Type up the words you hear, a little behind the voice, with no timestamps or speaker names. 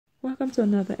Welcome to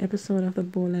another episode of The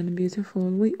Bold and Beautiful.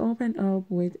 We open up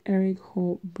with Eric,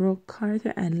 Hope, Brooke,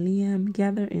 Carter, and Liam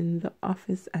gather in the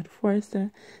office at Forster.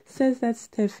 Says that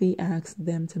Steffi asked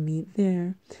them to meet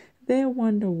there. They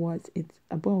wonder what it's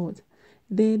about.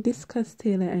 They discuss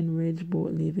Taylor and Ridge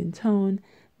both leaving town.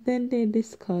 Then they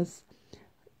discuss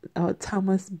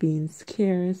Thomas being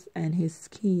scarce and his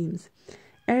schemes.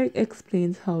 Eric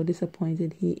explains how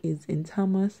disappointed he is in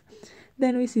Thomas.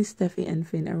 Then we see Steffy and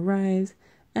Phinn arrives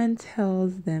and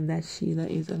tells them that Sheila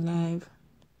is alive.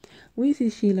 We see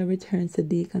Sheila returns to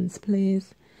Deacon's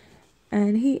place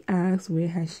and he asks where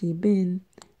has she been.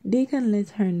 Deacon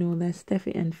lets her know that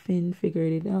Steffy and Phinn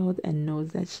figured it out and knows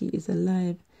that she is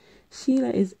alive. Sheila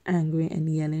is angry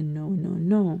and yelling no, no,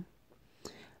 no.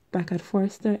 Back at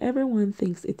Forster, everyone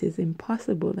thinks it is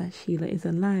impossible that Sheila is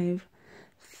alive.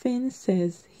 Phinn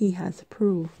says he has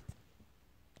proof.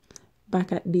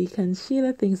 Back at Deacon,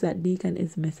 Sheila thinks that Deacon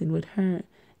is messing with her.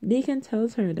 Deacon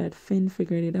tells her that Phinn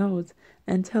figured it out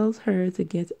and tells her to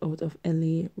get out of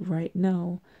LA right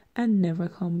now and never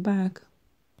come back.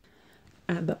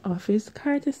 At the office,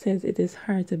 Carter says it is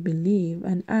hard to believe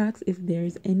and asks if there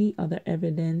is any other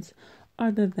evidence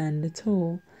other than the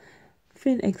toe.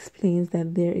 Phinn explains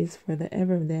that there is further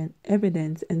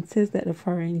evidence and says that the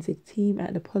forensic team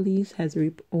at the police has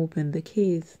reopened the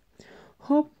case.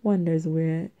 Hope wonders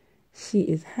where she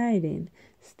is hiding.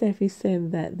 Steffi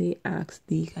said that they asked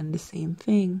Deacon the same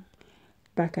thing.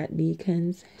 Back at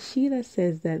Deacon's, Sheila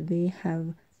says that they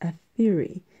have a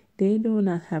theory. They do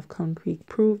not have concrete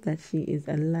proof that she is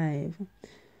alive.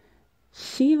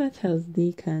 Sheila tells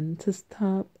Deacon to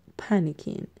stop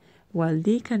panicking. While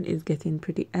Deacon is getting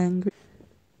pretty angry,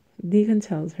 Deacon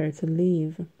tells her to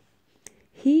leave.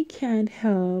 He can't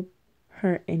help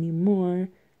her anymore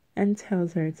and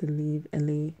tells her to leave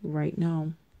LA right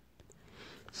now.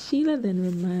 Sheila then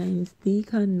reminds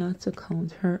Deacon not to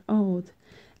count her out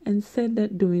and said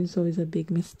that doing so is a big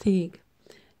mistake.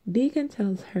 Deacon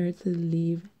tells her to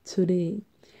leave today.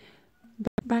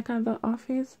 Back at the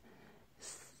office,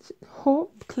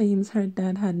 Hope claims her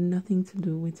dad had nothing to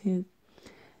do with it.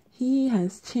 He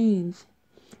has changed.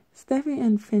 Steffi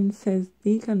and Phinn says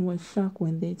Deacon was shocked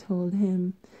when they told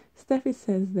him. Steffi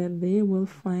says that they will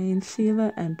find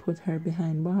Sheila and put her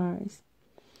behind bars.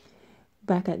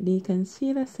 Back at Deacon,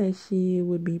 Sheila says she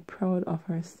would be proud of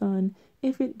her son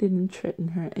if it didn't threaten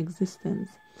her existence.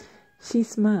 She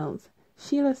smiles.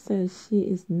 Sheila says she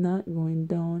is not going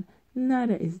down,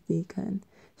 neither is Deacon.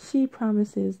 She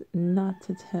promises not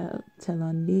to tell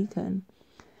on Deacon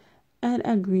and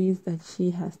agrees that she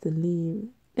has to leave.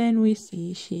 Then we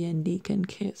see she and Deacon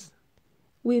kiss.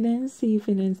 We then see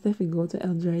Phinn and Steffi go to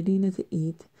El Jardino to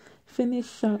eat. Phinn is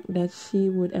shocked that she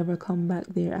would ever come back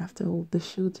there after the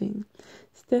shooting.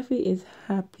 Steffi is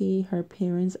happy her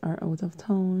parents are out of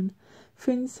town.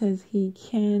 Phinn says he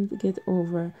can't get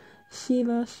over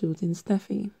Sheila shooting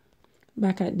Steffi.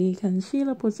 Back at Deacon,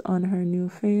 Sheila puts on her new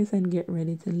face and get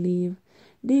ready to leave.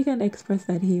 Deacon expressed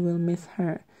that he will miss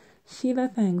her. Sheila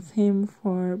thanks him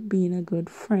for being a good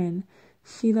friend.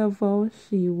 Sheila vows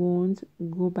she won't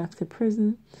go back to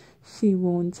prison. She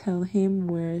won't tell him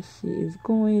where she is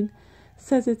going.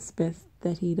 Says it's best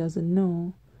that he doesn't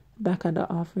know. Back at the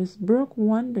office, Brooke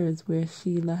wonders where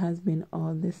Sheila has been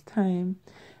all this time.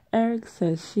 Eric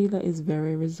says Sheila is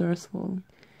very resourceful.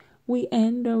 We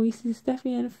end where we see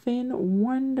Steffi and Phinn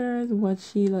wonders what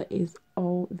Sheila is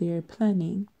out there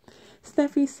planning.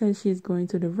 Steffi says she's going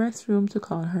to the restroom to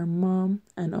call her mom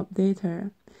and update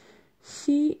her.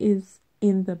 She is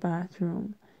in the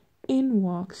bathroom. In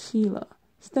walks Sheila.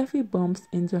 Steffi bumps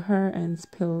into her and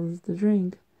spills the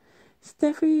drink.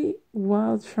 Steffi,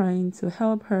 while trying to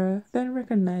help her, then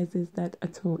recognizes that a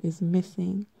toe is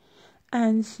missing.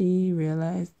 And she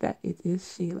realized that it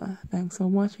is Sheila. Thanks for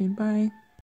watching. Bye.